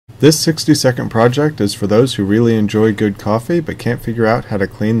This 60-second project is for those who really enjoy good coffee but can't figure out how to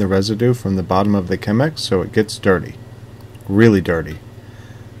clean the residue from the bottom of the Chemex so it gets dirty. Really dirty.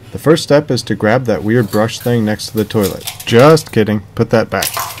 The first step is to grab that weird brush thing next to the toilet. Just kidding, put that back.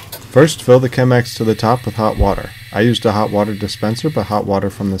 First, fill the Chemex to the top with hot water. I used a hot water dispenser, but hot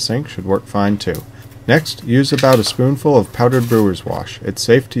water from the sink should work fine too. Next, use about a spoonful of powdered brewer's wash. It's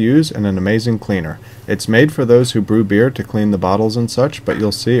safe to use and an amazing cleaner. It's made for those who brew beer to clean the bottles and such, but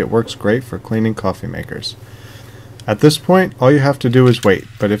you'll see it works great for cleaning coffee makers. At this point, all you have to do is wait,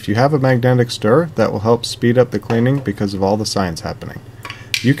 but if you have a magnetic stir, that will help speed up the cleaning because of all the science happening.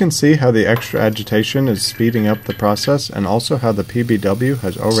 You can see how the extra agitation is speeding up the process and also how the PBW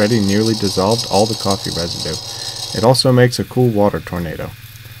has already nearly dissolved all the coffee residue. It also makes a cool water tornado.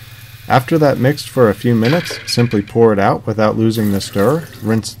 After that mixed for a few minutes, simply pour it out without losing the stir,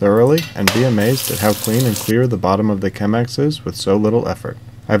 rinse thoroughly, and be amazed at how clean and clear the bottom of the Chemex is with so little effort.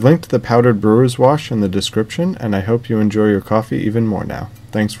 I've linked the powdered brewer's wash in the description, and I hope you enjoy your coffee even more now.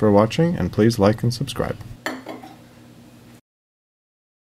 Thanks for watching, and please like and subscribe.